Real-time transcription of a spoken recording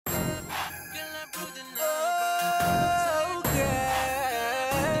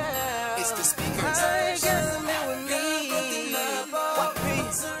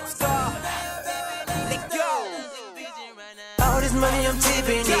money I'm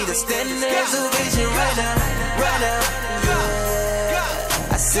tipping, need to stand as a vision right now, yeah.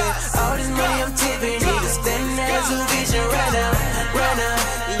 I said, all this money I'm tipping, need to stand as a vision right now,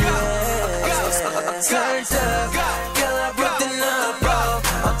 yeah. I'm turned up, girl, I broke the number.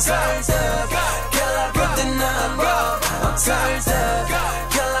 I'm turned up, girl, I broke the number. I'm turned up,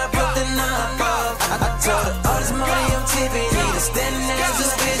 girl, I broke the number. I told her, all this money I'm tipping, need to stand as a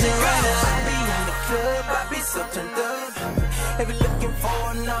vision right now. I be in the club, I be so turned up. If you're looking for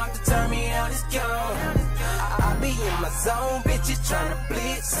a knock to turn me out, it's gone. I be in my zone, bitches tryna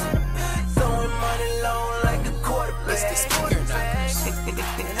blitz. Throwing money low like a quarterback. I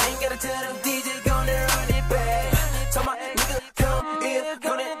ain't gotta tell them DJ gonna run it back. Tell my nigga come here,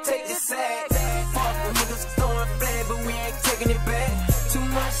 gonna take the sack. Fuck with niggas throwing flag, but we ain't taking it back. Too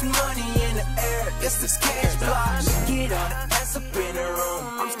much money in the air, it's this cash block. Get on the ass up in the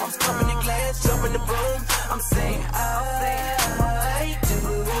room. I'm stomping the glass, jumping the broom. I'm saying, I do.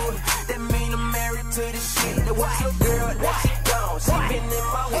 That mean I'm married to the shit. The white girl, that she gone. She been in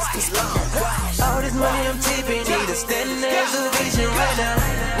my whiskey long. All this money I'm tipping, need to stand as a vision right now,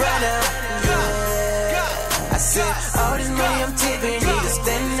 yeah. I said, all this money I'm tipping, need to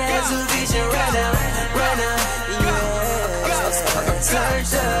stand as a vision right now, yeah. I'm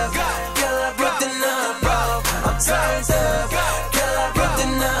turned up, girl, I broke the number. I'm turned up, girl, I broke the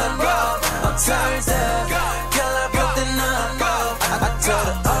number. I'm turned up, girl, I broke the number. I told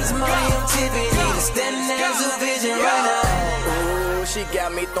her, all this money I'm tipping, need to stand as a vision right now. She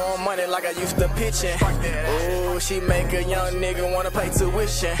got me throwing money like I used to pitching. Ooh, she make a young nigga wanna pay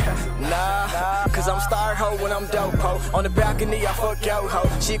tuition. Nah, cause I'm star ho when I'm dope ho. On the balcony, I fuck yo ho.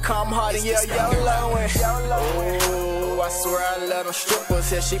 She come hard and yell YOLO and ooh, I swear I love them strippers.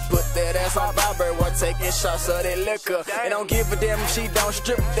 Here she put that ass on vibrate while taking shots of that liquor. And don't give a damn if she don't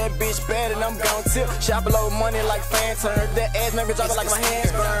strip. That bitch bad and I'm gon' tip. Shop below money like fan turn. That ass make me drop it like my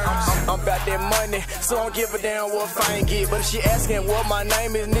hands burn. I'm about that money, so don't give a damn what I ain't get. But if she asking what my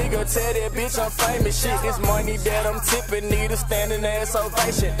name is, nigga, tell that bitch I'm famous. Shit, this money that I'm tipping need a standing ass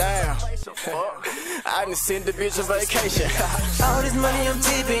ovation. Damn, I done send the bitch a vacation. All this money I'm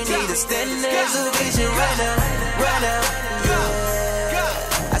tipping, need a standing as a vision right now, yeah.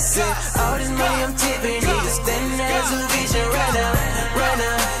 I said, all this money I'm tipping, need a standing as a vision right now,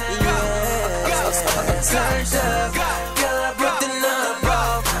 yeah. I'm turned up, girl, I broke the number.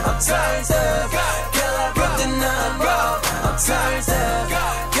 I'm turned up, girl, I broke the number. I'm turned up,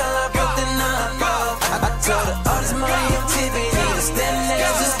 girl, I broke the number. I told her, all this money I'm tipping, need to stand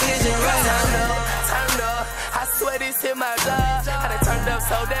as a vision right now. Turned up, I swear this hit my job. I done turned up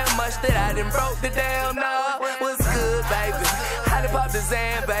so damn much that I done broke the damn knob. What's good, baby? I done popped the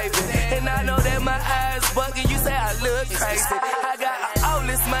Zan, baby. And I know that my eyes bugging, you say I look crazy. I got all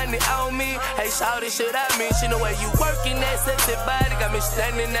this money on me. Hey, shout this shit I mention. The way you working that sexy body got me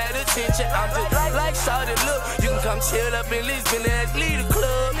standing at attention. I'm just like shout it, look. You can come chill up in Lisbon and leave the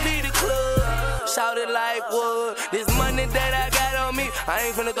club, leave the club. Shout it like what? This money that I got on me, I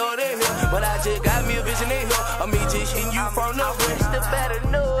ain't finna throw it in here. But I just got me a vision in here. I'm me just hitting you from the west. Mr. Better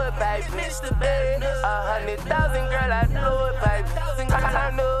know it, baby. Mr. Better know it. 100,000, girl, I know it, baby.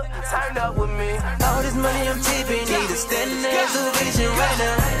 Turn up with me. All this money I'm tipping, need to stand as a vision right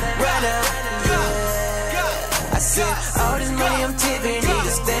now, yeah. I said, all this money I'm tipping, need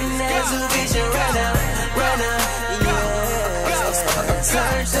to stand as a vision.